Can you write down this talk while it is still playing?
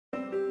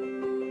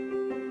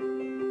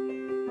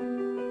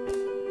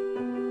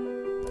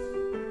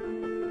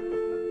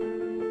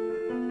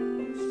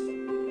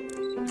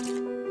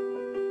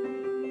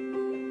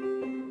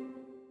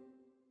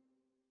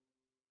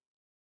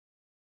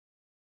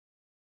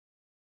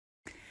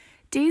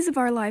Days of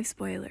Our Lives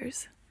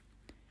spoilers.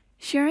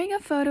 Sharing a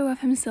photo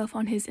of himself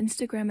on his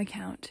Instagram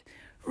account,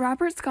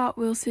 Robert Scott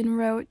Wilson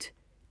wrote,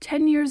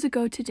 10 years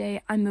ago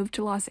today, I moved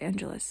to Los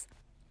Angeles.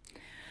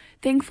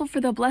 Thankful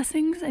for the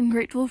blessings and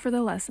grateful for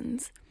the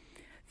lessons.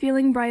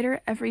 Feeling brighter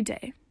every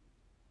day.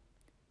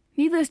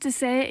 Needless to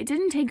say, it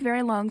didn't take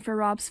very long for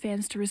Rob's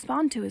fans to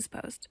respond to his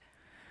post.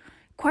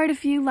 Quite a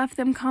few left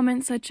them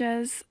comments such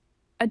as,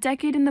 a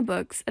decade in the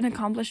books, an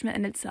accomplishment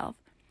in itself.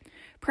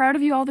 Proud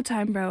of you all the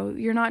time, bro.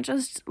 You're not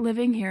just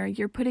living here,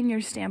 you're putting your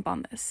stamp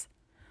on this.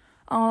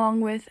 Along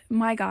with,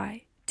 my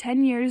guy,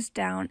 10 years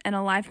down and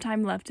a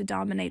lifetime left to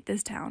dominate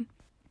this town.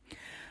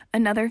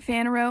 Another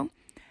fan wrote,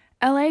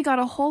 LA got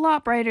a whole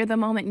lot brighter the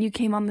moment you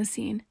came on the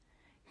scene.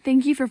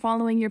 Thank you for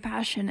following your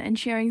passion and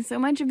sharing so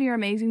much of your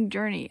amazing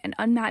journey and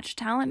unmatched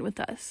talent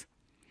with us.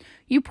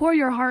 You pour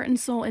your heart and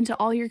soul into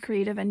all your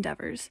creative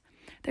endeavors.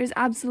 There's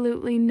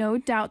absolutely no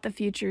doubt the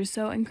future is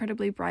so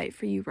incredibly bright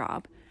for you,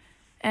 Rob.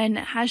 And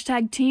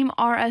hashtag Team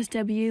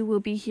RSW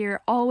will be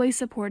here always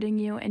supporting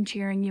you and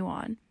cheering you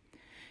on.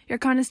 You're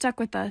kind of stuck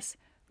with us.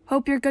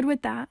 Hope you're good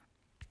with that.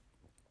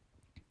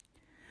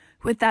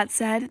 With that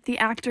said, the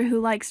actor who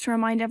likes to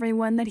remind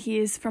everyone that he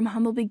is from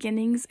humble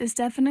beginnings is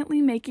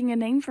definitely making a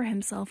name for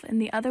himself in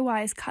the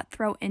otherwise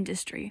cutthroat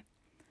industry.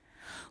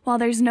 While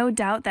there's no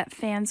doubt that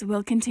fans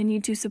will continue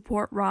to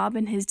support Rob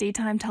in his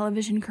daytime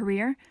television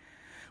career,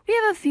 we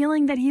have a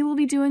feeling that he will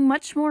be doing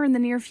much more in the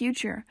near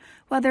future,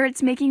 whether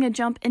it's making a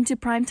jump into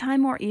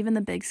primetime or even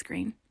the big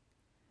screen.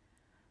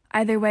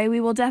 Either way, we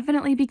will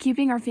definitely be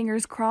keeping our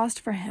fingers crossed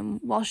for him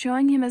while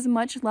showing him as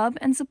much love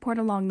and support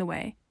along the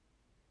way.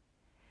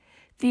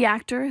 The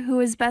actor, who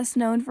is best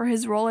known for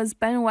his role as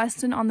Ben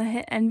Weston on the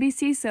hit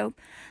NBC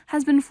soap,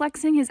 has been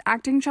flexing his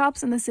acting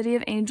chops in The City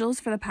of Angels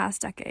for the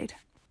past decade.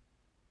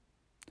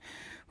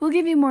 We'll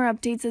give you more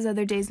updates as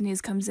other days'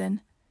 news comes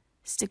in.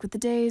 Stick with the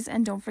days,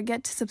 and don't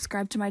forget to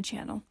subscribe to my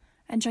channel,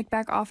 and check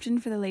back often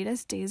for the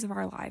latest Days of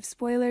Our Lives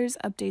spoilers,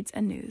 updates,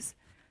 and news.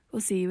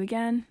 We'll see you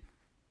again.